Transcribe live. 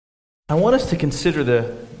I want us to consider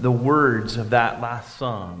the words of that last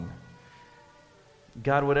song.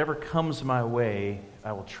 God, whatever comes my way,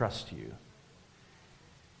 I will trust you.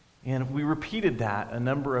 And we repeated that a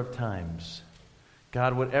number of times.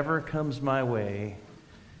 God, whatever comes my way,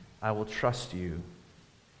 I will trust you.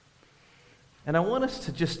 And I want us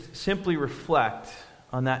to just simply reflect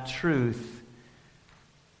on that truth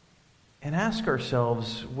and ask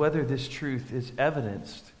ourselves whether this truth is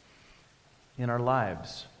evidenced in our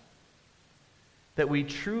lives. That we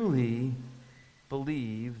truly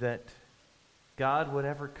believe that, God,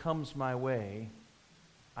 whatever comes my way,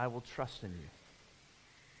 I will trust in you.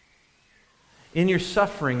 In your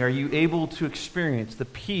suffering, are you able to experience the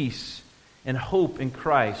peace and hope in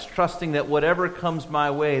Christ, trusting that whatever comes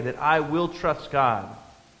my way, that I will trust God?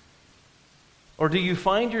 Or do you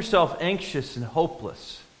find yourself anxious and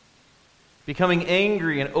hopeless, becoming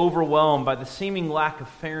angry and overwhelmed by the seeming lack of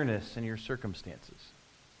fairness in your circumstances?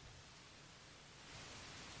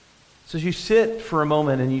 So as you sit for a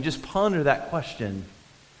moment and you just ponder that question,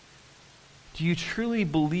 do you truly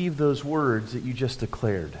believe those words that you just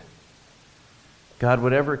declared? God,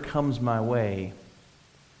 whatever comes my way,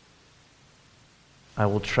 I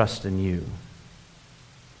will trust in you.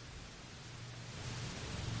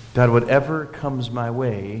 God, whatever comes my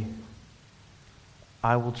way,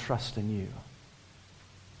 I will trust in you.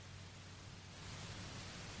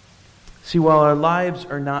 See, while our lives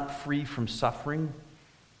are not free from suffering,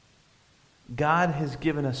 God has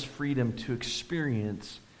given us freedom to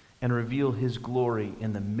experience and reveal His glory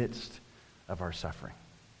in the midst of our suffering.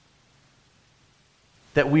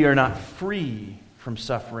 That we are not free from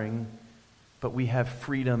suffering, but we have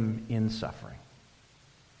freedom in suffering.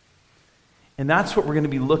 And that's what we're going to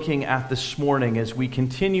be looking at this morning as we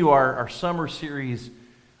continue our summer series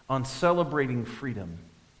on celebrating freedom.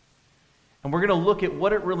 And we're going to look at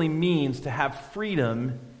what it really means to have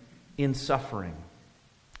freedom in suffering.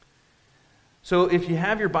 So if you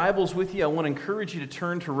have your Bibles with you, I want to encourage you to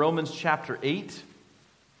turn to Romans chapter 8.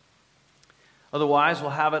 Otherwise,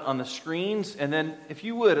 we'll have it on the screens. And then, if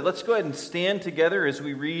you would, let's go ahead and stand together as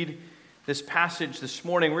we read this passage this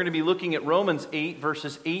morning. We're going to be looking at Romans 8,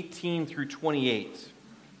 verses 18 through 28.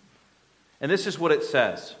 And this is what it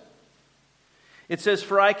says. It says,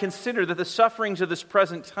 "For I consider that the sufferings of this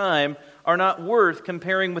present time are not worth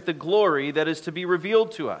comparing with the glory that is to be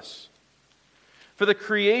revealed to us. For the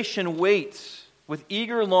creation waits with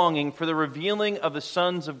eager longing for the revealing of the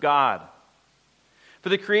sons of God. For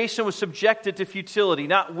the creation was subjected to futility,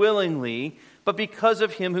 not willingly, but because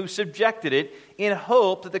of Him who subjected it, in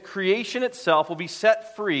hope that the creation itself will be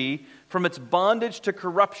set free from its bondage to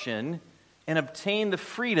corruption and obtain the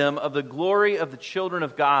freedom of the glory of the children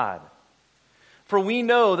of God. For we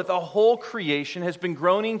know that the whole creation has been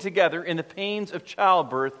groaning together in the pains of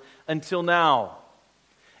childbirth until now.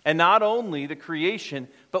 And not only the creation,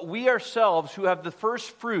 but we ourselves who have the first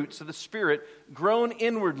fruits of the Spirit groan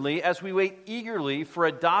inwardly as we wait eagerly for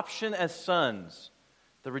adoption as sons,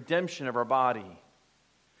 the redemption of our body.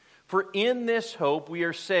 For in this hope we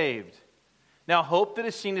are saved. Now hope that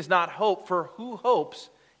is seen is not hope, for who hopes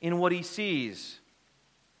in what he sees?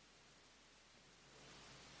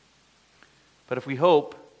 But if we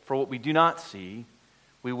hope for what we do not see,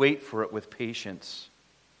 we wait for it with patience.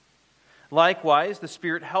 Likewise, the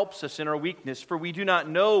Spirit helps us in our weakness, for we do not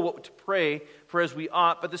know what to pray for as we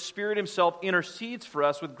ought, but the Spirit Himself intercedes for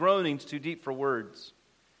us with groanings too deep for words.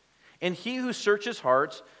 And He who searches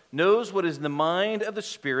hearts knows what is in the mind of the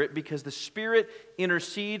Spirit, because the Spirit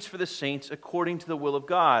intercedes for the saints according to the will of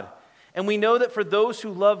God. And we know that for those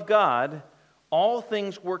who love God, all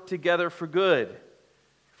things work together for good,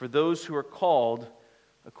 for those who are called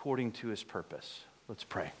according to His purpose." Let's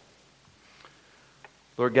pray.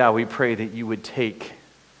 Lord God, we pray that you would take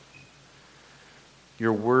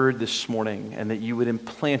your word this morning and that you would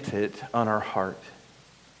implant it on our heart.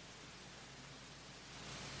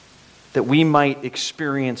 That we might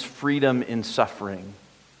experience freedom in suffering.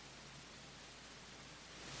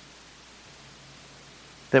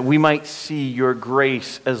 That we might see your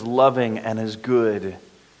grace as loving and as good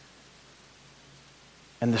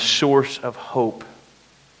and the source of hope,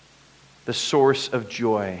 the source of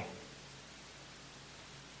joy,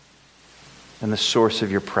 and the source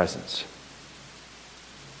of your presence.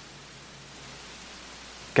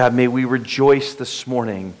 God, may we rejoice this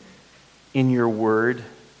morning in your word.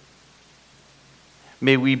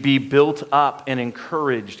 May we be built up and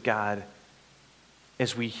encouraged, God,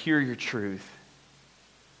 as we hear your truth.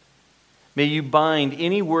 May you bind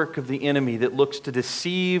any work of the enemy that looks to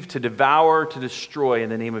deceive, to devour, to destroy in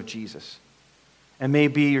the name of Jesus. And may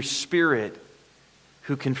it be your Spirit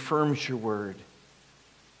who confirms your word.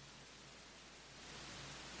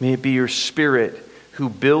 May it be your Spirit who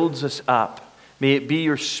builds us up. May it be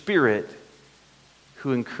your Spirit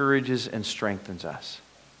who encourages and strengthens us.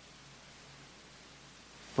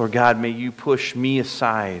 Lord God, may you push me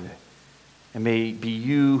aside, and may it be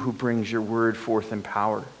you who brings your word forth in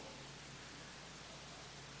power.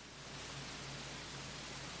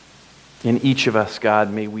 In each of us,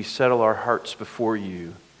 God, may we settle our hearts before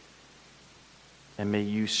you, and may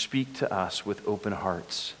you speak to us with open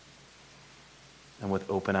hearts and with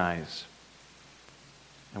open eyes.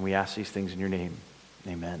 And we ask these things in your name.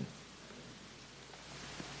 Amen.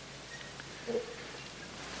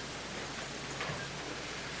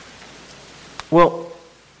 Well,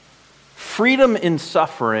 freedom in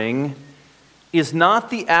suffering is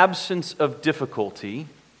not the absence of difficulty,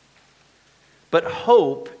 but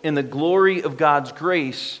hope in the glory of God's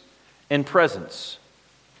grace and presence.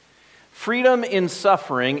 Freedom in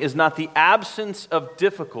suffering is not the absence of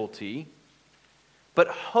difficulty, but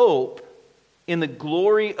hope in the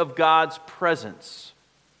glory of God's presence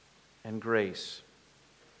and grace.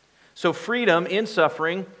 So freedom in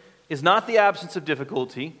suffering is not the absence of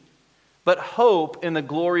difficulty, but hope in the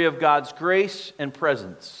glory of God's grace and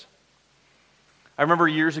presence. I remember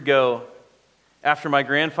years ago, after my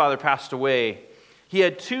grandfather passed away, he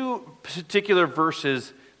had two particular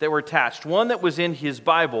verses that were attached. One that was in his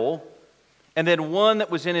Bible, and then one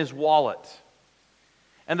that was in his wallet.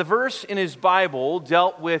 And the verse in his Bible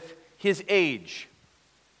dealt with his age.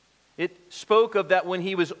 It spoke of that when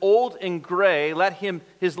he was old and gray, let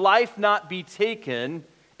his life not be taken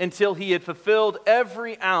until he had fulfilled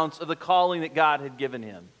every ounce of the calling that God had given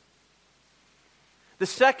him. The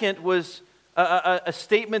second was a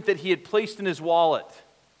statement that he had placed in his wallet.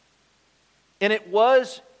 And it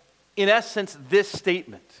was, in essence, this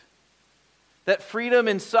statement: that freedom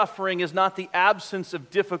in suffering is not the absence of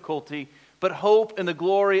difficulty, but hope in the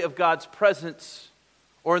glory of God's presence,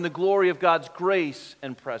 or in the glory of God's grace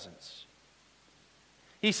and presence.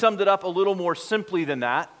 He summed it up a little more simply than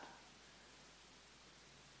that.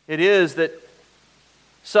 It is that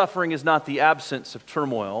suffering is not the absence of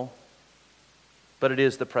turmoil, but it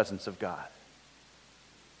is the presence of God.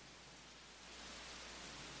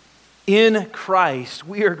 In Christ,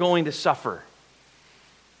 we are going to suffer.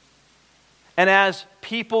 And as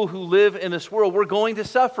people who live in this world, we're going to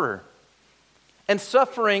suffer. And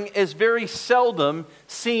suffering is very seldom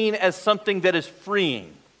seen as something that is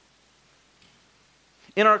freeing.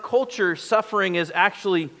 In our culture, suffering is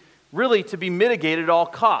actually really to be mitigated at all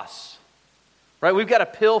costs. Right? We've got a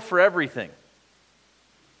pill for everything.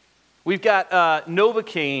 We've got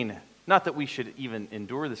Novocaine. Not that we should even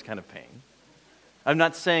endure this kind of pain. I'm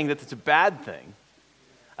not saying that it's a bad thing.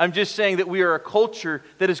 I'm just saying that we are a culture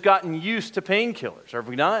that has gotten used to painkillers, are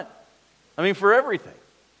we not? I mean, for everything.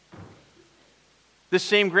 This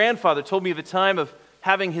same grandfather told me of a time of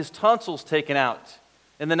having his tonsils taken out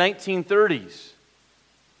in the 1930s.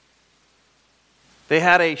 They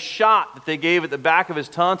had a shot that they gave at the back of his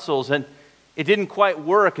tonsils, and it didn't quite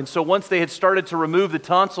work. And so once they had started to remove the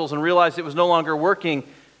tonsils and realized it was no longer working,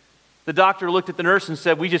 the doctor looked at the nurse and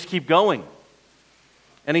said, "We just keep going."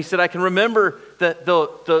 And he said, "I can remember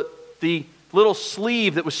the little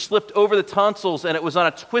sleeve that was slipped over the tonsils, and it was on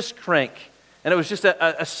a twist crank. And it was just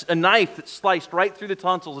a knife that sliced right through the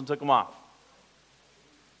tonsils and took them off."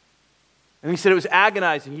 And he said it was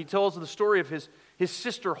agonizing. He tells the story of his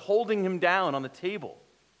sister holding him down on the table.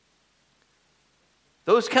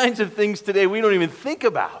 Those kinds of things today we don't even think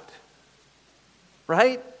about.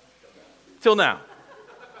 Right? Till now.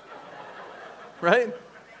 Right?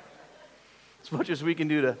 As much as we can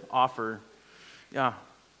do to offer. Yeah.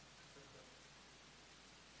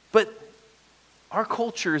 But our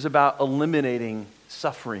culture is about eliminating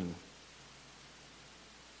suffering.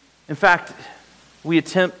 In fact, we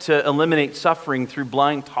attempt to eliminate suffering through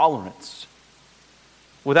blind tolerance,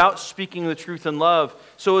 without speaking the truth in love,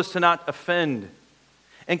 so as to not offend.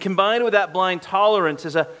 And combined with that blind tolerance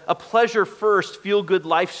is a pleasure-first, feel-good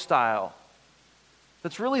lifestyle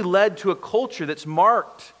that's really led to a culture that's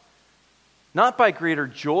marked not by greater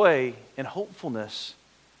joy and hopefulness,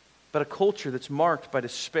 but a culture that's marked by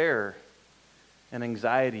despair and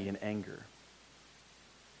anxiety and anger.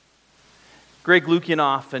 Greg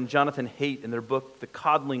Lukianoff and Jonathan Haidt, in their book, The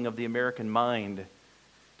Coddling of the American Mind,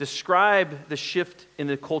 describe the shift in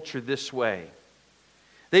the culture this way.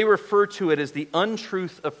 They refer to it as the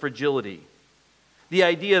untruth of fragility, the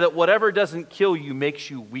idea that whatever doesn't kill you makes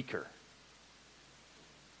you weaker.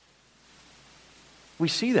 We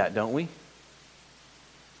see that, don't we?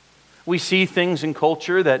 We see things in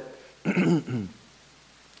culture that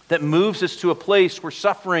that moves us to a place where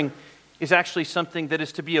suffering is actually something that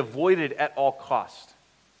is to be avoided at all cost.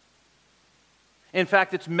 In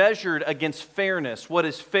fact, it's measured against fairness, what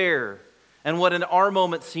is fair, and what in our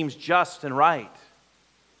moment seems just and right.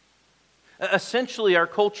 Essentially, our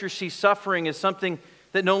culture sees suffering as something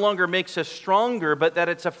that no longer makes us stronger, but that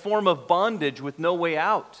it's a form of bondage with no way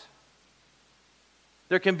out.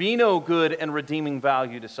 There can be no good and redeeming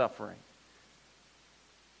value to suffering.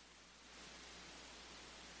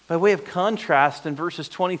 By way of contrast, in verses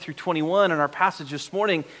 20 through 21 in our passage this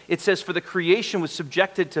morning, it says, "For the creation was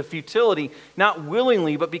subjected to futility, not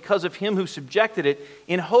willingly, but because of him who subjected it,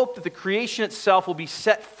 in hope that the creation itself will be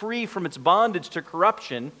set free from its bondage to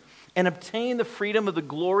corruption and obtain the freedom of the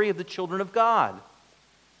glory of the children of God."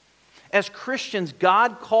 As Christians,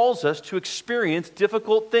 God calls us to experience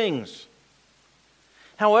difficult things.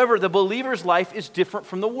 However, the believer's life is different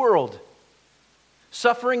from the world.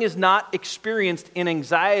 Suffering is not experienced in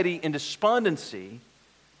anxiety and despondency,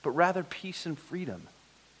 but rather peace and freedom.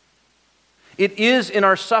 It is in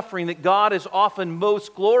our suffering that God is often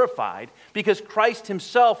most glorified, because Christ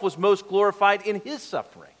himself was most glorified in his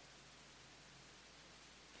suffering.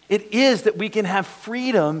 It is that we can have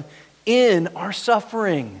freedom in our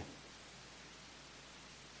suffering.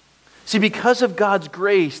 See, because of God's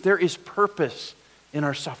grace, there is purpose in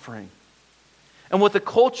our suffering. And what the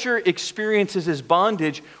culture experiences as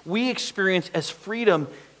bondage, we experience as freedom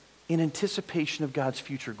in anticipation of God's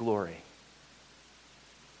future glory.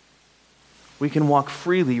 We can walk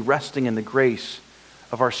freely, resting in the grace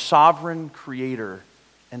of our sovereign Creator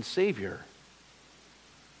and Savior.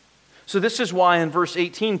 So this is why in verse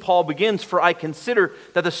 18, Paul begins, "For I consider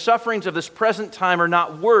that the sufferings of this present time are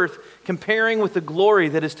not worth comparing with the glory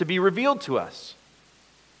that is to be revealed to us."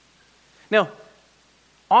 Now,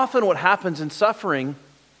 often what happens in suffering,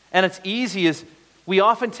 and it's easy, is we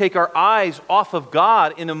often take our eyes off of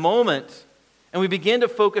God in a moment and we begin to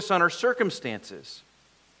focus on our circumstances.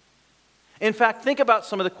 In fact, think about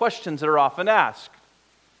some of the questions that are often asked.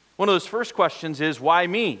 One of those first questions is, why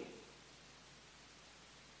me?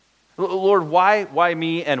 Lord, why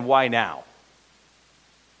me and why now?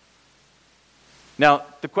 Now,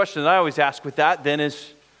 the question that I always ask with that then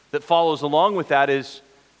is, that follows along with that is,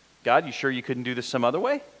 God, you sure you couldn't do this some other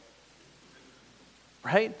way?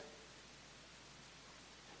 Right?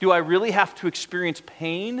 Do I really have to experience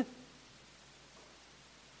pain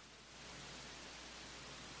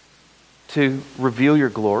to reveal your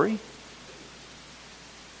glory?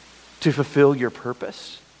 To fulfill your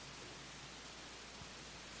purpose?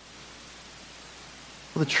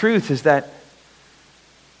 Well, the truth is that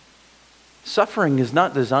suffering is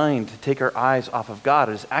not designed to take our eyes off of God.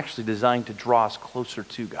 It is actually designed to draw us closer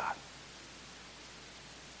to God.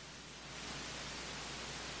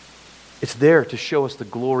 It's there to show us the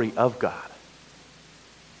glory of God.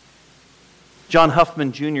 John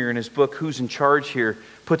Huffman Jr. in his book, Who's in Charge Here,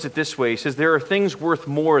 puts it this way. He says, "There are things worth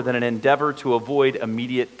more than an endeavor to avoid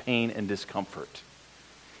immediate pain and discomfort.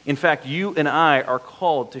 In fact, you and I are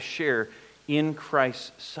called to share in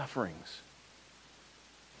Christ's sufferings.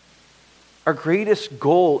 Our greatest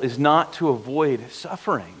goal is not to avoid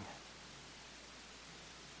suffering.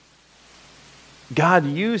 God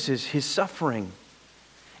uses his suffering.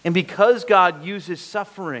 And because God uses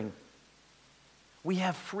suffering, we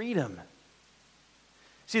have freedom.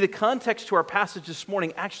 See, the context to our passage this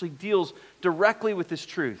morning actually deals directly with this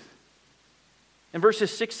truth. In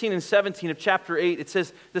verses 16 and 17 of chapter 8, it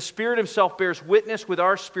says, "The Spirit himself bears witness with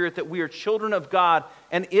our spirit that we are children of God,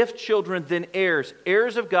 and if children, then heirs,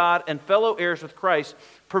 heirs of God and fellow heirs with Christ,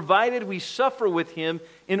 provided we suffer with him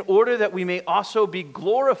in order that we may also be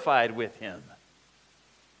glorified with him."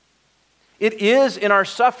 It is in our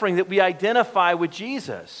suffering that we identify with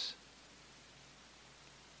Jesus.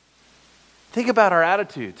 Think about our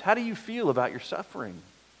attitudes. How do you feel about your suffering?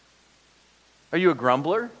 Are you a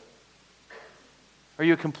grumbler? Are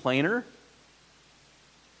you a complainer?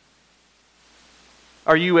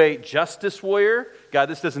 Are you a justice warrior? God,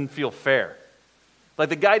 this doesn't feel fair. Like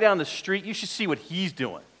the guy down the street, you should see what he's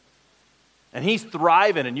doing. And he's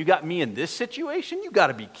thriving, and you got me in this situation? You got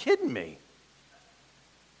to be kidding me.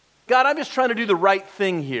 God, I'm just trying to do the right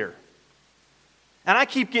thing here. And I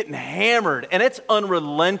keep getting hammered, and it's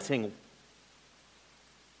unrelenting.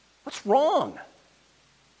 What's wrong?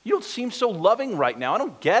 You don't seem so loving right now. I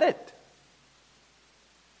don't get it.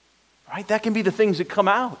 Right? That can be the things that come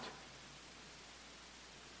out.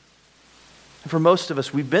 And for most of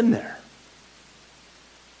us, we've been there.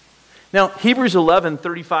 Now, Hebrews 11,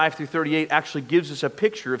 35 through 38 actually gives us a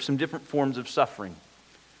picture of some different forms of suffering.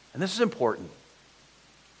 And this is important.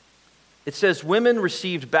 It says, women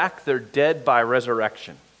received back their dead by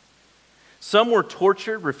resurrection. Some were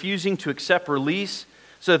tortured, refusing to accept release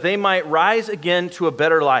so that they might rise again to a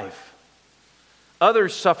better life.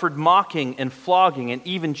 Others suffered mocking and flogging and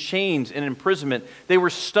even chains and imprisonment. They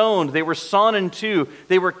were stoned. They were sawn in two.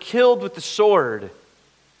 They were killed with the sword.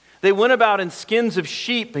 They went about in skins of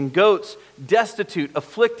sheep and goats, destitute,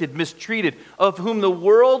 afflicted, mistreated, of whom the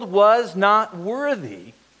world was not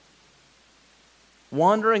worthy,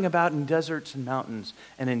 wandering about in deserts and mountains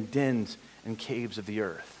and in dens and caves of the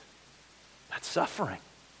earth. That's suffering.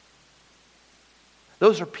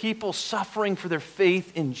 Those are people suffering for their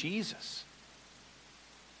faith in Jesus.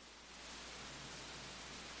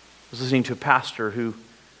 I was listening to a pastor who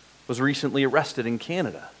was recently arrested in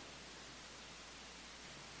Canada.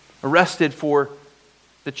 Arrested for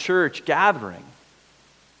the church gathering.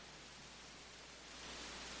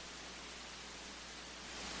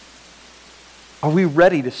 Are we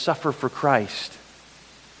ready to suffer for Christ?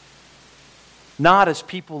 Not as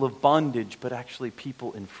people of bondage, but actually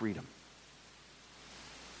people in freedom.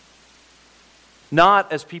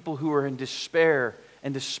 Not as people who are in despair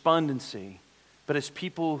and despondency, but as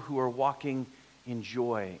people who are walking in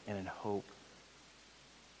joy and in hope.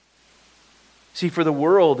 See, for the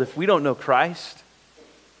world, if we don't know Christ,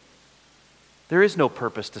 there is no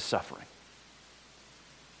purpose to suffering.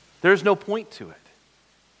 There is no point to it.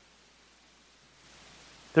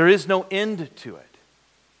 There is no end to it.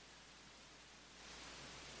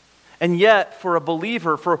 And yet, for a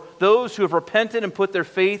believer, for those who have repented and put their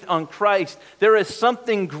faith on Christ, there is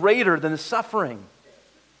something greater than the suffering.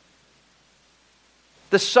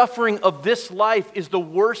 The suffering of this life is the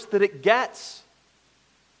worst that it gets.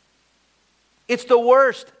 It's the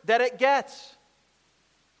worst that it gets.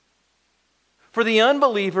 For the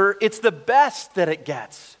unbeliever, it's the best that it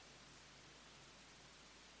gets.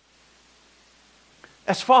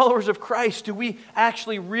 As followers of Christ, do we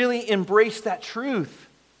actually really embrace that truth?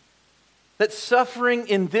 That suffering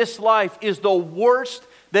in this life is the worst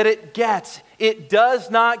that it gets. It does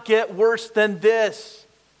not get worse than this.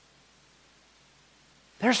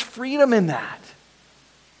 There's freedom in that.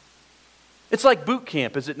 It's like boot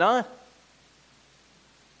camp, is it not?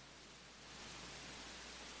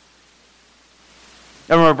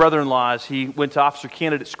 I remember my brother-in-law, as he went to officer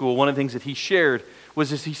candidate school, one of the things that he shared was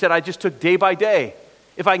this, he said, I just took day by day.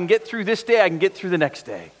 If I can get through this day, I can get through the next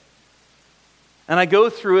day. And I go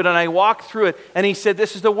through it and I walk through it. And he said,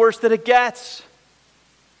 this is the worst that it gets.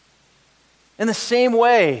 In the same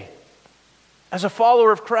way, as a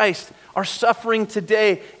follower of Christ, our suffering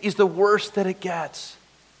today is the worst that it gets.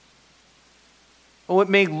 Oh, it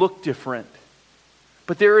may look different,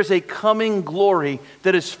 but there is a coming glory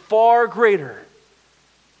that is far greater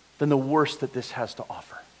than the worst that this has to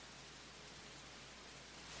offer.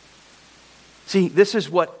 See, this is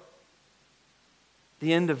what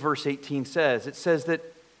the end of verse 18 says. It says that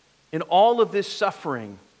in all of this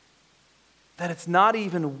suffering, that it's not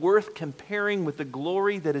even worth comparing with the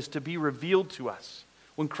glory that is to be revealed to us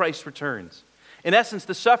when Christ returns. In essence,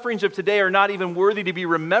 the sufferings of today are not even worthy to be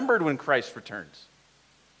remembered when Christ returns.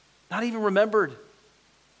 Not even remembered.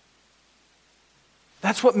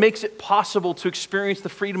 That's what makes it possible to experience the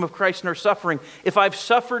freedom of Christ in our suffering. If I've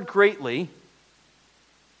suffered greatly,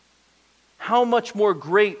 how much more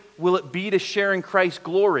great will it be to share in Christ's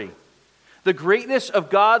glory? The greatness of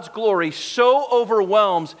God's glory so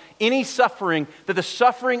overwhelms any suffering that the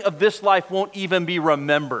suffering of this life won't even be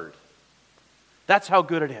remembered. That's how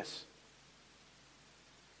good it is.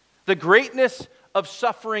 The greatness of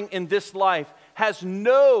suffering in this life has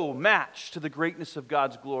no match to the greatness of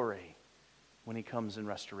God's glory when He comes in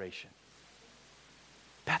restoration.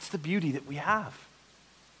 That's the beauty that we have.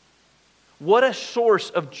 What a source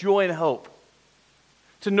of joy and hope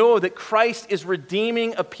to know that Christ is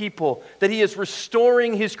redeeming a people, that He is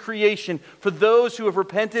restoring His creation for those who have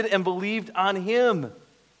repented and believed on Him.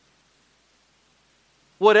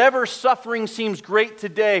 Whatever suffering seems great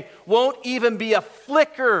today won't even be a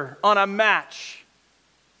flicker on a match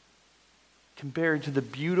compared to the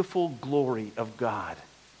beautiful glory of God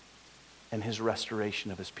and His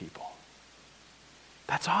restoration of His people.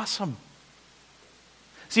 That's awesome.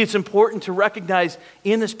 See, it's important to recognize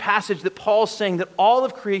in this passage that Paul's saying that all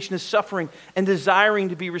of creation is suffering and desiring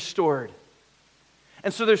to be restored.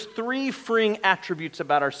 And so there's three freeing attributes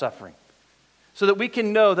about our suffering so that we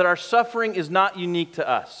can know that our suffering is not unique to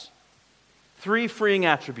us. Three freeing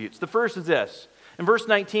attributes. The first is this. In verse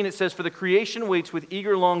 19 it says, "For the creation waits with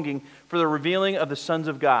eager longing for the revealing of the sons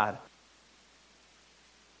of God."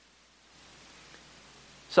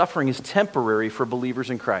 Suffering is temporary for believers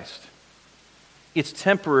in Christ. It's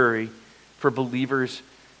temporary for believers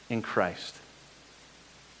in Christ.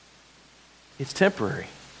 It's temporary.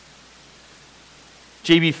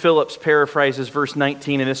 J.B. Phillips paraphrases verse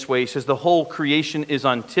 19 in this way. He says, the whole creation is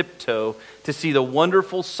on tiptoe to see the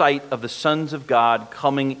wonderful sight of the sons of God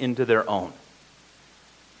coming into their own.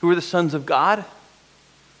 Who are the sons of God?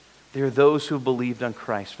 They are those who have believed on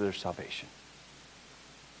Christ for their salvation.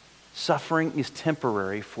 Suffering is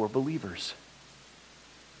temporary for believers.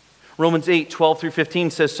 Romans 8:12 through 15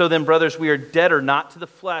 says, so then, brothers, we are debtor not to the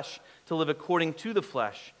flesh to live according to the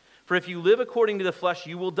flesh. For if you live according to the flesh,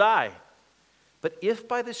 you will die. But if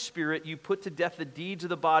by the Spirit you put to death the deeds of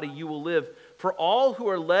the body, you will live. For all who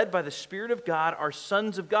are led by the Spirit of God are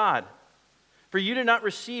sons of God. For you did not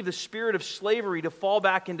receive the spirit of slavery to fall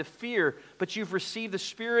back into fear, but you've received the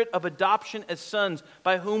spirit of adoption as sons,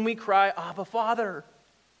 by whom we cry, Abba, Father.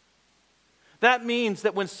 That means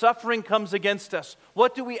that when suffering comes against us,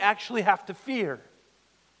 what do we actually have to fear?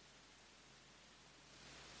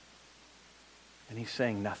 And he's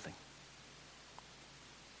saying nothing.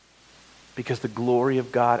 Because the glory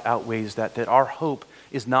of God outweighs that our hope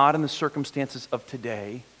is not in the circumstances of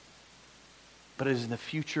today, but it is in the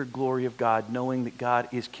future glory of God, knowing that God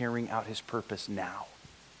is carrying out his purpose now.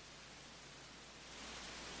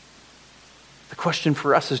 The question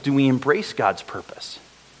for us is, do we embrace God's purpose?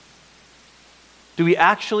 Do we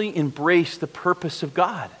actually embrace the purpose of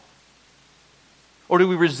God? Or do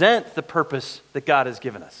we resent the purpose that God has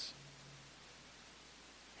given us?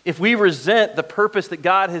 If we resent the purpose that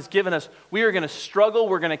God has given us, we are going to struggle,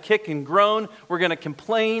 we're going to kick and groan, we're going to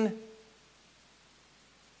complain,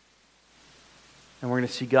 and we're going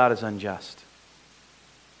to see God as unjust.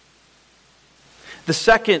 The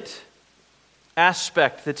second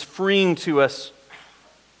aspect that's freeing to us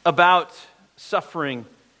about suffering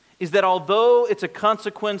is that although it's a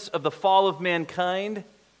consequence of the fall of mankind,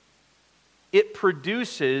 it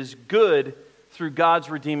produces good through God's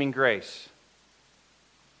redeeming grace.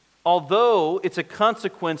 Although it's a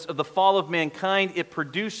consequence of the fall of mankind, it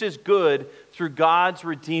produces good through God's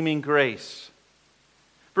redeeming grace.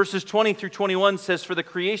 Verses 20 through 21 says, for the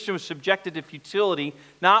creation was subjected to futility,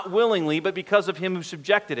 not willingly, but because of him who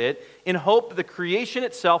subjected it, in hope that the creation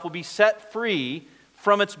itself will be set free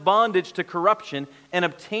from its bondage to corruption and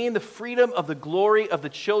obtain the freedom of the glory of the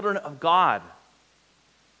children of God.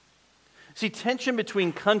 See, tension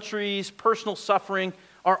between countries, personal suffering,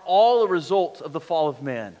 are all a result of the fall of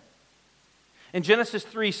man. In Genesis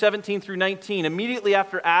 3:17 through 19, immediately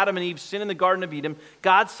after Adam and Eve sinned in the Garden of Eden,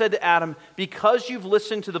 God said to Adam, because you've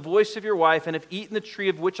listened to the voice of your wife and have eaten the tree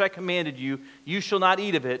of which I commanded you, you shall not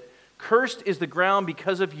eat of it. Cursed is the ground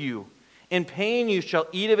because of you. In pain you shall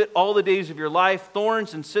eat of it all the days of your life.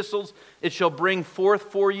 Thorns and thistles it shall bring forth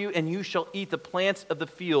for you, and you shall eat the plants of the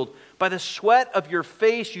field. By the sweat of your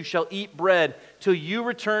face you shall eat bread, till you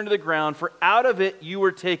return to the ground, for out of it you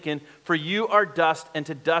were taken, for you are dust, and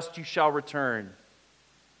to dust you shall return.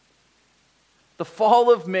 The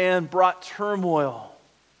fall of man brought turmoil.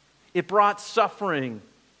 It brought suffering.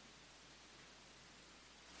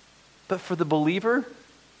 But for the believer,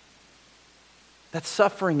 that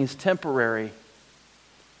suffering is temporary,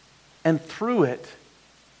 and through it,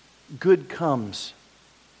 good comes.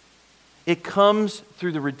 It comes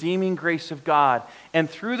through the redeeming grace of God, and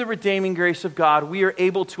through the redeeming grace of God, we are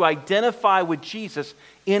able to identify with Jesus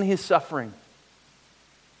in his suffering.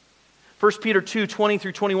 1 Peter 2:20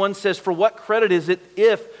 through 21 says, for what credit is it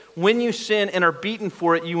if, when you sin and are beaten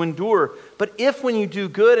for it, you endure? But if when you do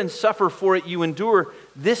good and suffer for it, you endure,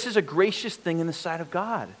 this is a gracious thing in the sight of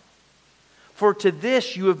God. For to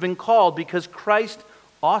this you have been called, because Christ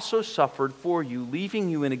also suffered for you, leaving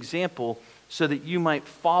you an example so that you might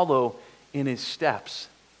follow in his steps.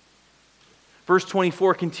 Verse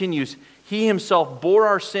 24 continues, he himself bore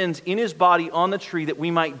our sins in his body on the tree, that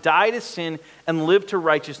we might die to sin and live to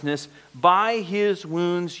righteousness. By his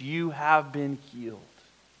wounds you have been healed.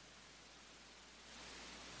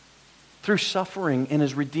 Through suffering and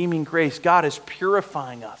his redeeming grace, God is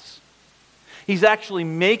purifying us. He's actually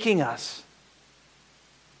making us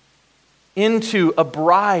into a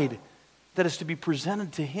bride that is to be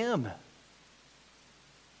presented to him.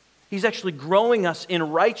 He's actually growing us in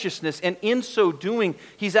righteousness, and in so doing,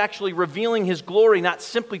 he's actually revealing his glory not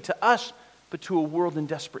simply to us, but to a world in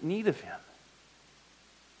desperate need of him.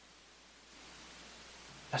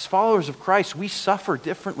 As followers of Christ, we suffer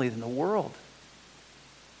differently than the world.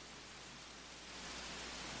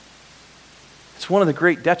 It's one of the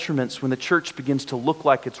great detriments when the church begins to look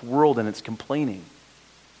like its world and it's complaining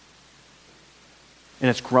and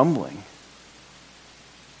it's grumbling.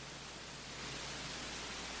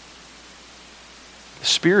 The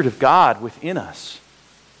Spirit of God within us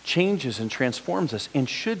changes and transforms us and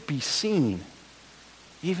should be seen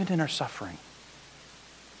even in our suffering.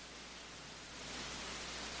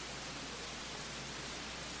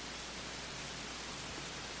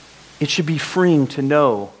 It should be freeing to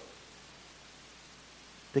know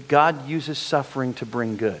that God uses suffering to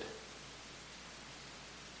bring good,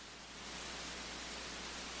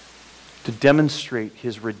 to demonstrate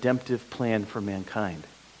his redemptive plan for mankind.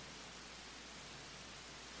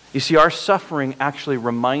 You see, our suffering actually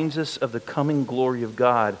reminds us of the coming glory of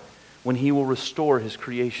God when he will restore his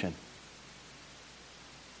creation.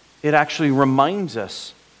 It actually reminds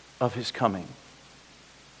us of his coming.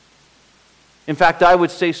 In fact, I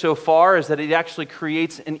would say so far as that it actually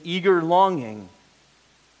creates an eager longing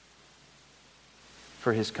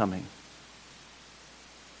for his coming.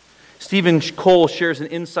 Stephen Cole shares an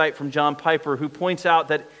insight from John Piper, who points out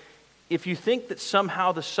that if you think that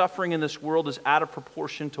somehow the suffering in this world is out of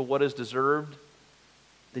proportion to what is deserved,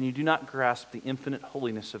 then you do not grasp the infinite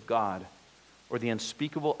holiness of God or the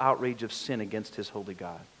unspeakable outrage of sin against his holy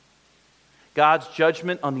God. God's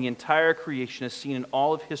judgment on the entire creation, as seen in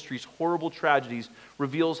all of history's horrible tragedies,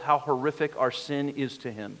 reveals how horrific our sin is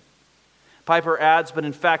to him. Piper adds, but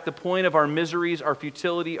in fact, the point of our miseries, our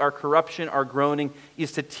futility, our corruption, our groaning,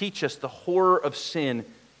 is to teach us the horror of sin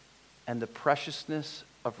and the preciousness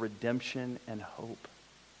of redemption and hope.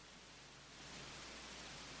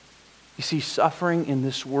 You see, suffering in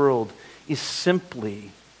this world is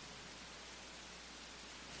simply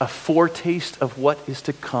a foretaste of what is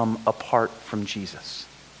to come apart from Jesus.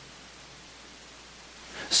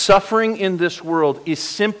 Suffering in this world is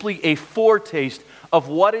simply a foretaste of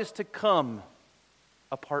what is to come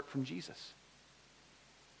apart from Jesus.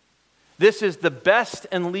 This is the best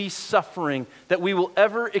and least suffering that we will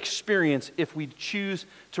ever experience if we choose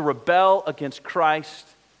to rebel against Christ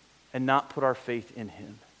and not put our faith in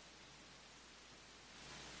him.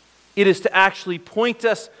 It is to actually point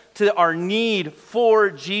us to our need for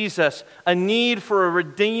Jesus, a need for a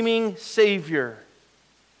redeeming Savior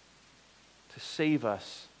to save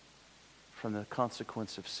us from the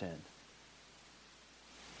consequence of sin.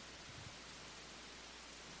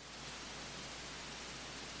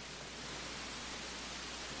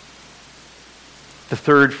 The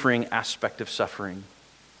third freeing aspect of suffering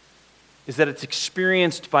is that it's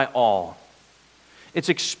experienced by all. It's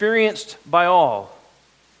experienced by all.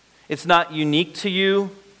 It's not unique to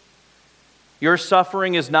you. Your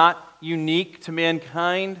suffering is not unique to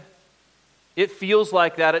mankind. It feels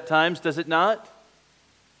like that at times, does it not?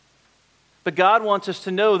 But God wants us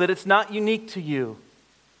to know that it's not unique to you.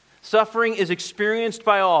 Suffering is experienced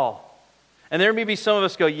by all. And there may be some of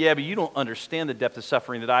us go, yeah, but you don't understand the depth of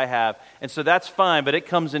suffering that I have. And so that's fine, but it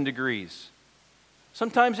comes in degrees.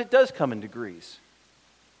 Sometimes it does come in degrees.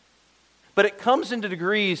 But it comes into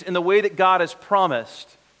degrees in the way that God has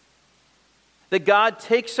promised. That God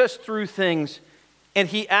takes us through things and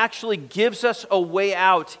he actually gives us a way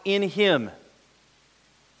out in him.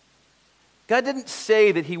 God didn't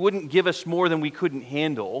say that he wouldn't give us more than we couldn't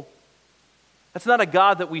handle. That's not a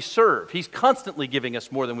God that we serve. He's constantly giving us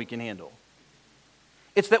more than we can handle.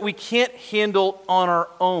 It's that we can't handle on our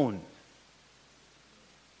own.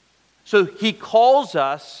 So he calls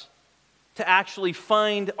us to actually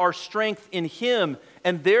find our strength in him,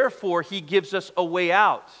 and therefore he gives us a way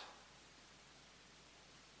out.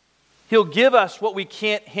 He'll give us what we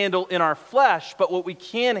can't handle in our flesh, but what we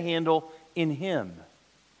can handle in him.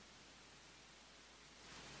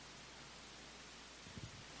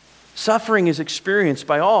 Suffering is experienced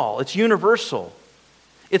by all. It's universal.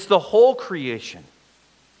 It's the whole creation.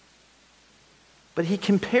 But he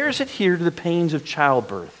compares it here to the pains of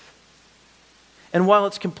childbirth. And while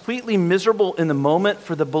it's completely miserable in the moment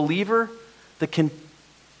for the believer, the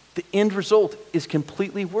end result is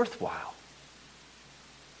completely worthwhile.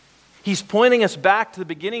 He's pointing us back to the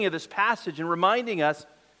beginning of this passage and reminding us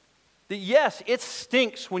that yes, it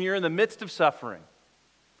stinks when you're in the midst of suffering.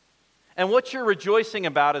 And what you're rejoicing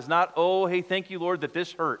about is not, oh, hey, thank you, Lord, that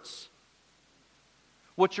this hurts.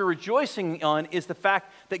 What you're rejoicing on is the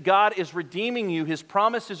fact that God is redeeming you, his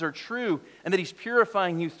promises are true, and that he's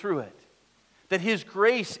purifying you through it. That his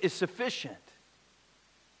grace is sufficient.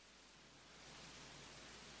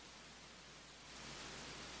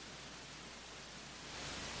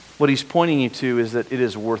 What he's pointing you to is that it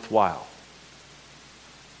is worthwhile.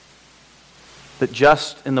 That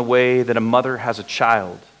just in the way that a mother has a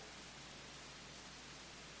child,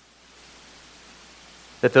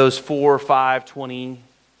 that those 4, 5, 20,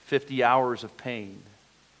 50 hours of pain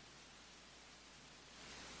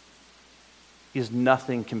is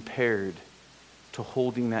nothing compared to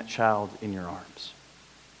holding that child in your arms.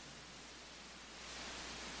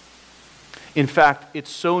 In fact, it's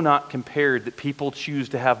so not compared that people choose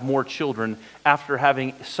to have more children after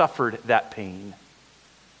having suffered that pain,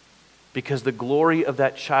 because the glory of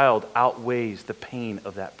that child outweighs the pain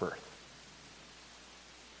of that birth.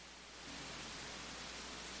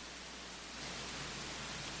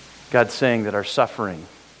 God's saying that our suffering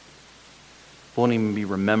won't even be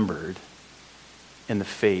remembered in the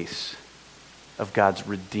face of God's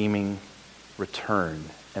redeeming return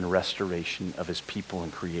and restoration of his people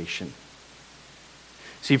and creation.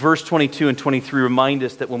 See, verse 22 and 23 remind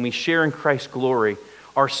us that when we share in Christ's glory,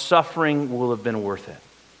 our suffering will have been worth it.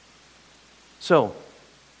 So,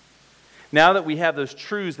 now that we have those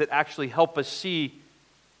truths that actually help us see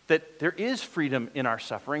that there is freedom in our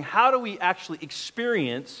suffering, how do we actually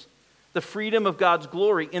experience the freedom of God's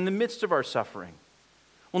glory in the midst of our suffering?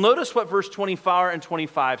 Well, notice what verse 24 and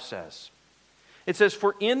 25 says. It says,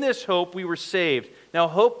 "For in this hope we were saved. Now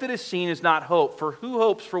hope that is seen is not hope, for who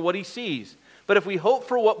hopes for what he sees? But if we hope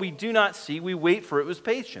for what we do not see, we wait for it with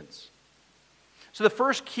patience." So the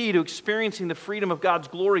first key to experiencing the freedom of God's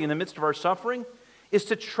glory in the midst of our suffering is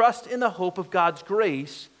to trust in the hope of God's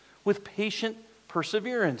grace with patient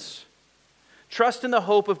perseverance. Trust in the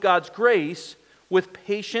hope of God's grace with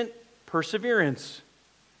patient perseverance.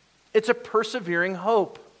 It's a persevering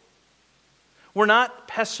hope. We're not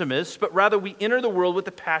pessimists, but rather we enter the world with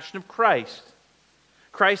the passion of Christ.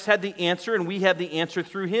 Christ had the answer, and we have the answer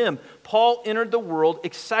through him. Paul entered the world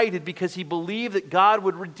excited because he believed that God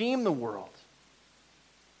would redeem the world.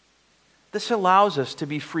 This allows us to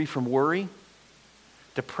be free from worry,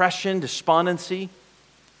 depression, despondency,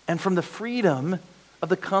 and from the freedom of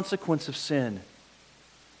the consequence of sin.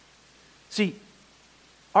 See,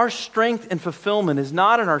 our strength and fulfillment is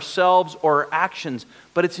not in ourselves or our actions,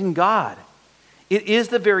 but it's in God. It is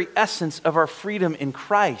the very essence of our freedom in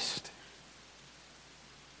Christ.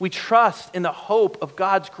 We trust in the hope of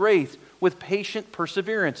God's grace with patient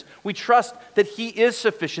perseverance. We trust that he is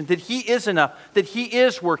sufficient, that he is enough, that he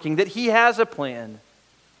is working, that he has a plan,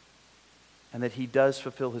 and that he does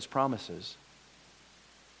fulfill his promises.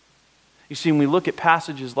 You see, when we look at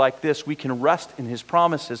passages like this, we can rest in his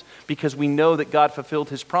promises because we know that God fulfilled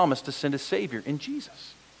his promise to send a Savior in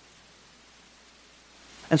Jesus.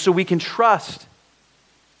 And so we can trust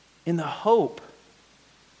in the hope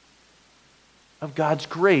of God's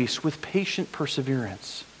grace with patient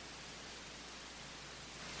perseverance.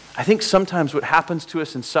 I think sometimes what happens to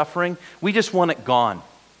us in suffering, we just want it gone.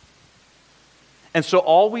 And so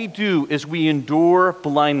all we do is we endure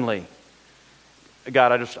blindly.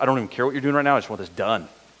 God, I don't even care what you're doing right now. I just want this done.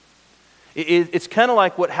 It's kind of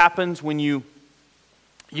like what happens when you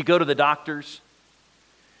go to the doctors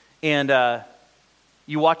and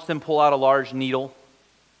you watch them pull out a large needle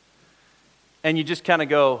and you just kind of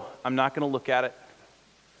go, I'm not going to look at it.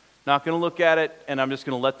 Not going to look at it, and I'm just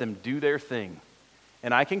going to let them do their thing.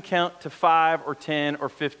 And I can count to 5 or 10 or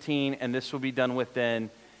 15, and this will be done with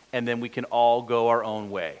then, and then we can all go our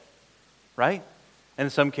own way. Right? And in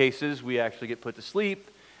some cases, we actually get put to sleep,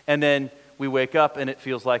 and then we wake up, and it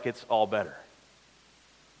feels like it's all better.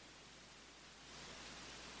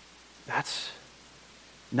 That's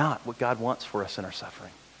not what God wants for us in our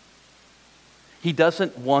suffering. He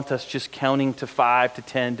doesn't want us just counting to 5 to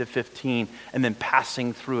 10 to 15 and then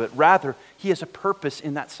passing through it. Rather, he has a purpose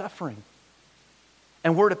in that suffering.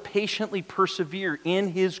 And we're to patiently persevere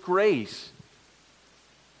in his grace,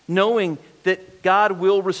 knowing that God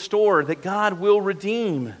will restore, that God will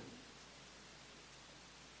redeem.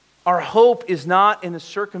 Our hope is not in the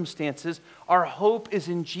circumstances. Our hope is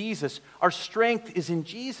in Jesus. Our strength is in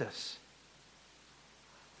Jesus.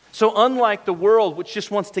 So unlike the world, which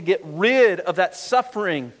just wants to get rid of that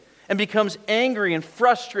suffering and becomes angry and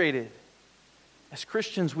frustrated, as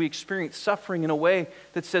Christians, we experience suffering in a way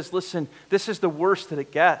that says, listen, this is the worst that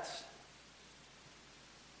it gets.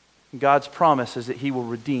 And God's promise is that he will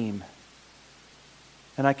redeem.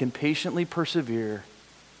 And I can patiently persevere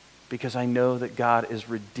because I know that God is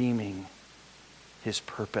redeeming his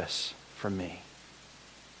purpose for me.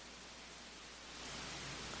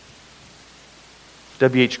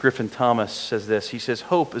 W.H. Griffin Thomas says this. He says,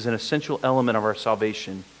 hope is an essential element of our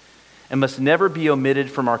salvation and must never be omitted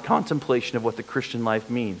from our contemplation of what the Christian life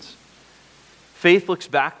means. Faith looks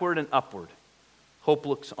backward and upward. Hope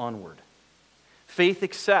looks onward. Faith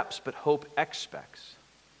accepts, but hope expects.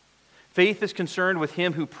 Faith is concerned with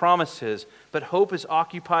him who promises, but hope is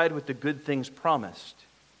occupied with the good things promised.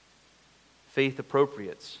 Faith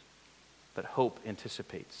appropriates, but hope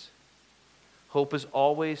anticipates. Hope is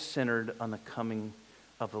always centered on the coming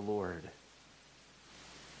of the Lord.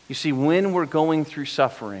 You see, when we're going through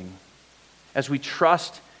suffering, as we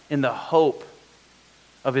trust in the hope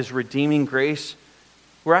of his redeeming grace,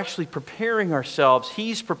 we're actually preparing ourselves.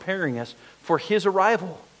 He's preparing us for his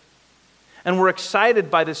arrival. And we're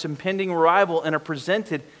excited by this impending arrival and are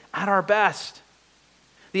presented at our best.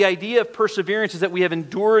 The idea of perseverance is that we have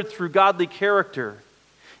endured through godly character.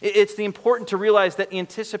 It's important to realize that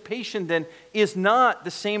anticipation then is not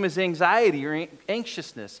the same as anxiety or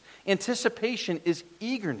anxiousness. Anticipation is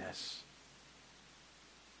eagerness.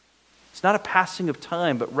 It's not a passing of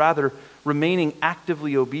time, but rather remaining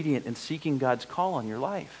actively obedient and seeking God's call on your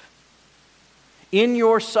life. In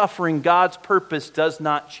your suffering, God's purpose does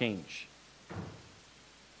not change.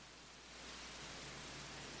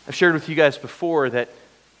 I've shared with you guys before that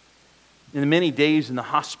in the many days in the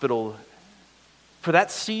hospital, for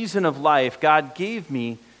that season of life, God gave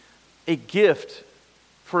me a gift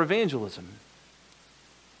for evangelism.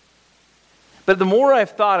 But the more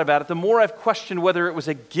I've thought about it, the more I've questioned whether it was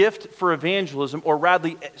a gift for evangelism or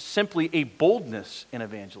rather simply a boldness in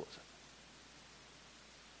evangelism.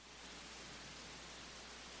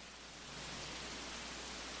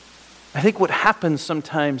 I think what happens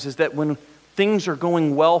sometimes is that when things are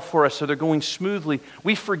going well for us or they're going smoothly,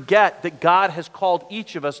 we forget that God has called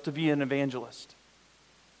each of us to be an evangelist.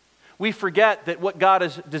 We forget that what God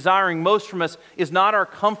is desiring most from us is not our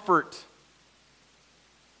comfort,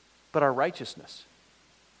 but our righteousness.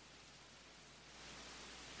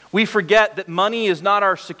 We forget that money is not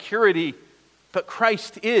our security, but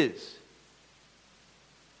Christ is.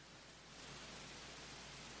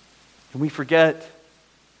 And we forget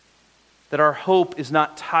that our hope is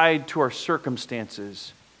not tied to our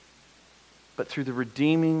circumstances, but through the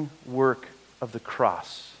redeeming work of the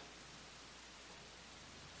cross,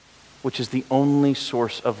 which is the only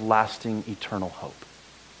source of lasting eternal hope.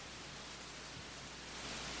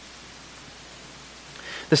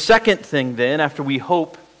 The second thing then, after we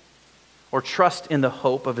hope or trust in the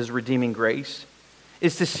hope of His redeeming grace,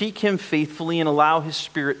 is to seek Him faithfully and allow His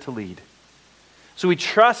Spirit to lead. So we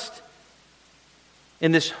trust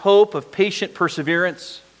in this hope of patient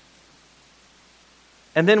perseverance,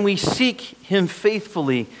 and then we seek Him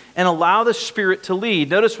faithfully and allow the Spirit to lead.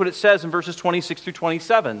 Notice what it says in verses 26 through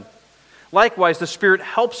 27. Likewise, the Spirit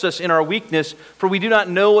helps us in our weakness, for we do not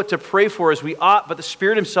know what to pray for as we ought, but the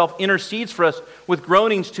Spirit Himself intercedes for us with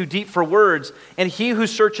groanings too deep for words. And He who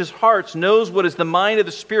searches hearts knows what is the mind of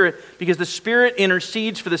the Spirit, because the Spirit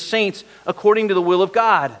intercedes for the saints according to the will of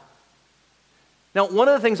God. Now, one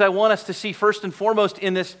of the things I want us to see first and foremost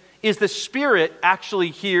in this is the Spirit actually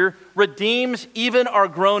here redeems even our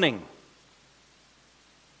groaning.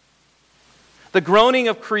 The groaning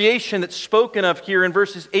of creation that's spoken of here in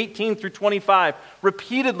verses 18 through 25,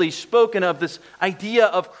 repeatedly spoken of this idea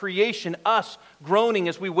of creation, us groaning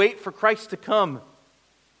as we wait for Christ to come.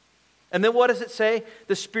 And then what does it say?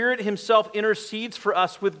 The Spirit Himself intercedes for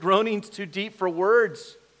us with groanings too deep for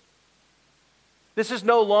words. This is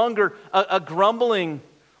no longer a grumbling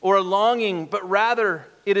or a longing, but rather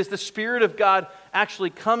it is the Spirit of God actually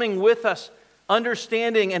coming with us,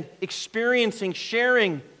 understanding and experiencing,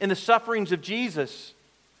 sharing in the sufferings of Jesus,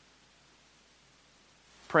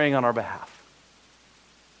 praying on our behalf.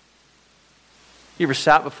 You ever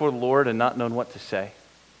sat before the Lord and not known what to say?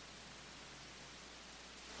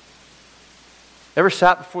 Ever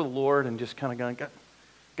sat before the Lord and just kind of going, God,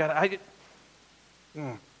 God, I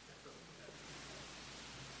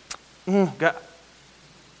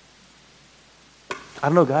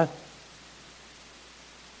don't know, God.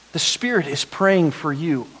 The Spirit is praying for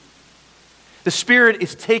you. The Spirit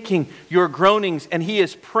is taking your groanings and He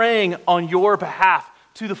is praying on your behalf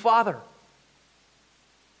to the Father.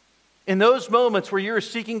 In those moments where you're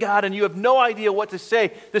seeking God and you have no idea what to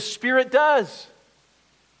say, the Spirit does.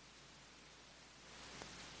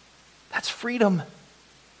 That's freedom.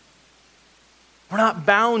 We're not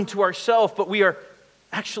bound to ourselves, but we are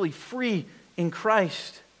actually free in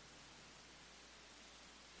Christ.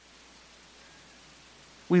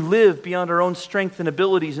 We live beyond our own strength and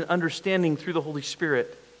abilities and understanding through the Holy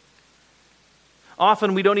Spirit.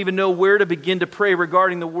 Often we don't even know where to begin to pray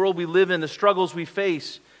regarding the world we live in, the struggles we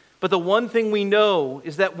face. But the one thing we know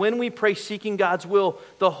is that when we pray seeking God's will,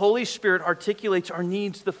 the Holy Spirit articulates our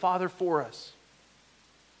needs to the Father for us.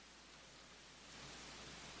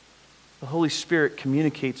 The Holy Spirit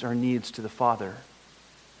communicates our needs to the Father.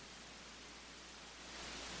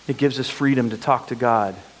 It gives us freedom to talk to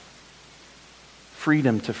God,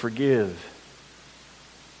 freedom to forgive,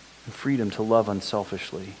 and freedom to love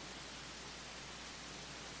unselfishly.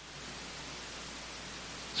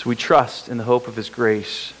 So we trust in the hope of His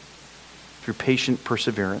grace through patient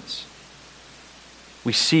perseverance.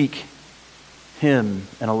 We seek Him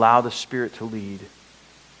and allow the Spirit to lead.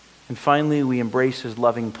 And finally, we embrace His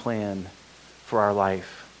loving plan for our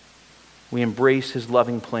life. We embrace His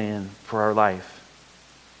loving plan for our life.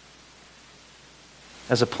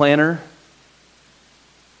 As a planner,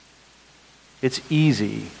 it's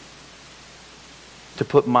easy to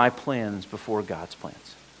put my plans before God's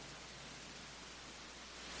plans.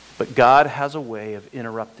 But God has a way of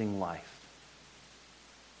interrupting life.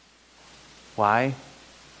 Why?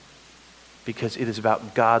 Because it is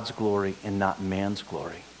about God's glory and not man's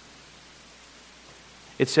glory.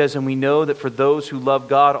 It says, and we know that for those who love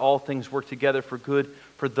God, all things work together for good,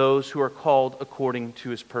 for those who are called according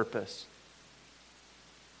to his purpose.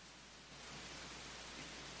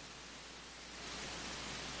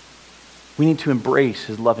 We need to embrace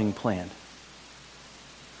his loving plan,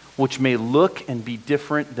 which may look and be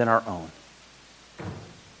different than our own.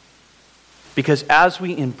 Because as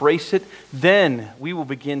we embrace it, then we will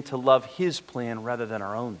begin to love his plan rather than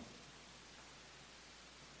our own.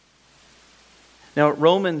 Now,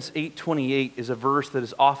 Romans 8:28 is a verse that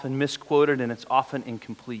is often misquoted and it's often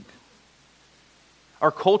incomplete.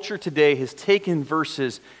 Our culture today has taken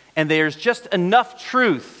verses and there's just enough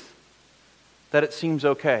truth that it seems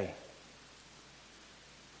okay.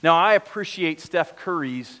 Now, I appreciate Steph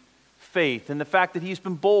Curry's faith and the fact that he's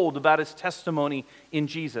been bold about his testimony in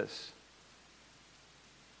Jesus.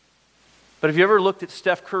 But have you ever looked at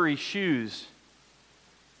Steph Curry's shoes?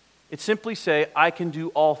 It simply say, I can do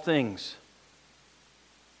all things.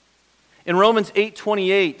 In Romans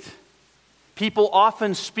 8:28, people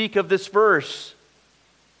often speak of this verse.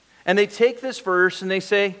 And they take this verse and they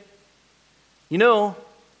say, you know,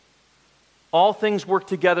 all things work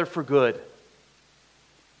together for good.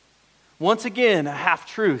 Once again, a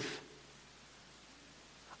half-truth.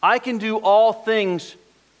 I can do all things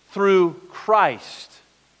through Christ.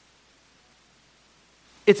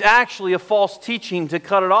 It's actually a false teaching to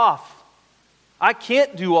cut it off. I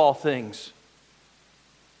can't do all things.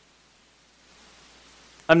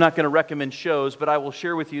 I'm not going to recommend shows, but I will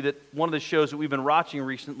share with you that one of the shows that we've been watching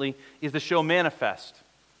recently is the show Manifest.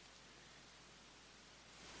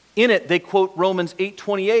 In it, they quote Romans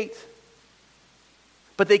 8:28,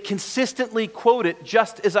 but they consistently quote it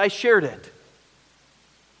just as I shared it.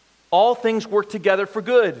 All things work together for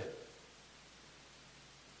good.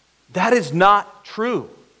 That is not true.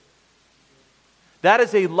 That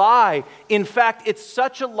is a lie. In fact, it's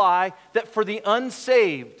such a lie that for the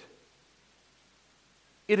unsaved,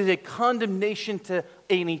 it is a condemnation to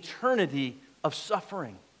an eternity of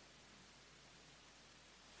suffering.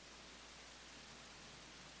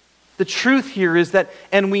 The truth here is that,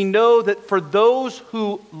 and we know that for those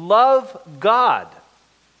who love God,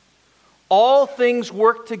 all things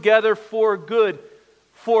work together for good,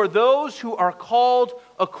 for those who are called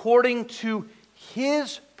according to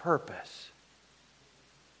his purpose.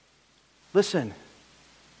 Listen,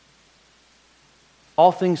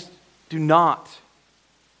 all things do not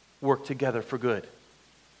work together for good.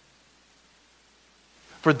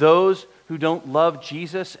 For those who don't love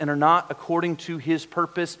Jesus and are not according to his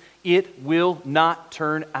purpose, it will not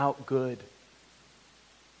turn out good.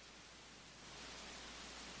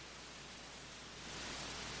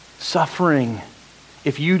 Suffering,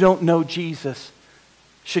 if you don't know Jesus,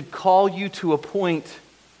 should call you to a point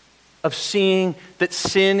of seeing that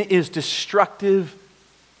sin is destructive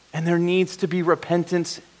and there needs to be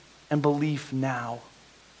repentance and belief now.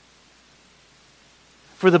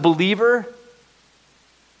 For the believer,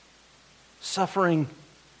 suffering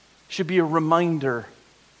should be a reminder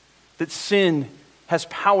that sin has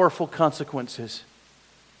powerful consequences,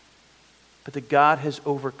 but that God has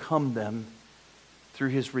overcome them through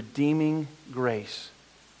his redeeming grace,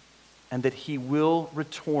 and that he will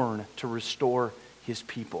return to restore his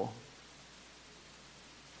people.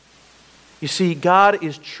 You see, God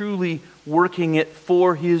is truly working it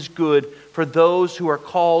for his good for those who are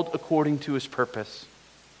called according to his purpose.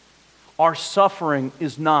 Our suffering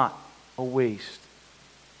is not a waste.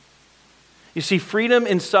 You see, freedom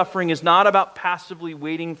in suffering is not about passively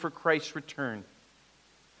waiting for Christ's return,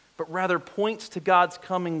 but rather points to God's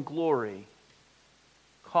coming glory,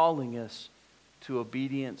 calling us to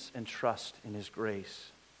obedience and trust in his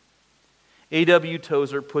grace. A.W.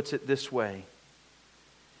 Tozer puts it this way: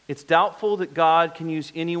 it's doubtful that God can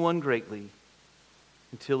use anyone greatly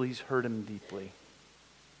until he's hurt him deeply.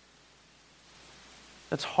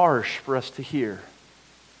 That's harsh for us to hear.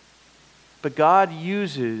 But God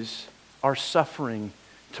uses our suffering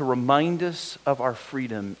to remind us of our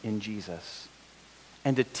freedom in Jesus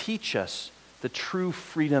and to teach us the true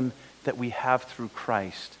freedom that we have through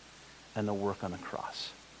Christ and the work on the cross.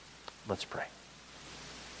 Let's pray.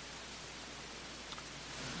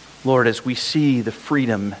 Lord, as we see the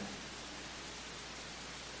freedom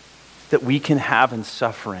that we can have in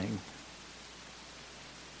suffering,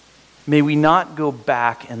 may we not go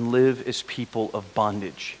back and live as people of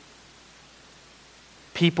bondage.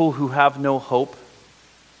 People who have no hope.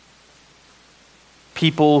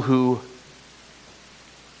 People who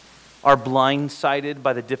are blindsided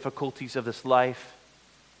by the difficulties of this life.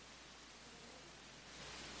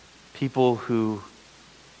 people who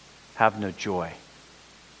have no joy.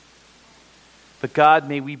 But God,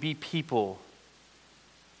 may we be people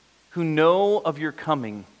who know of your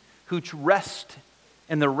coming, who rest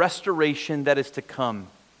in the restoration that is to come,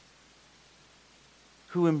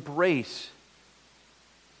 who embrace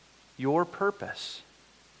your purpose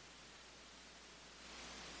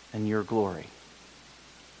and your glory.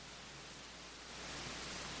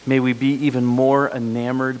 May we be even more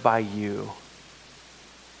enamored by you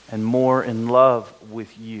and more in love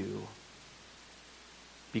with you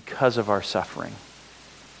because of our suffering.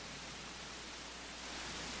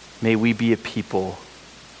 May we be a people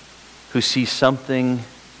who see something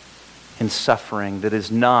in suffering that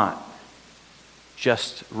is not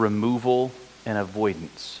just removal and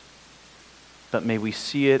avoidance, but may we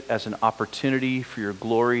see it as an opportunity for your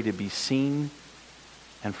glory to be seen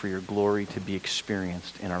and for your glory to be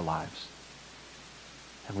experienced in our lives.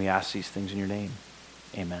 And we ask these things in your name.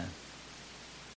 Amen.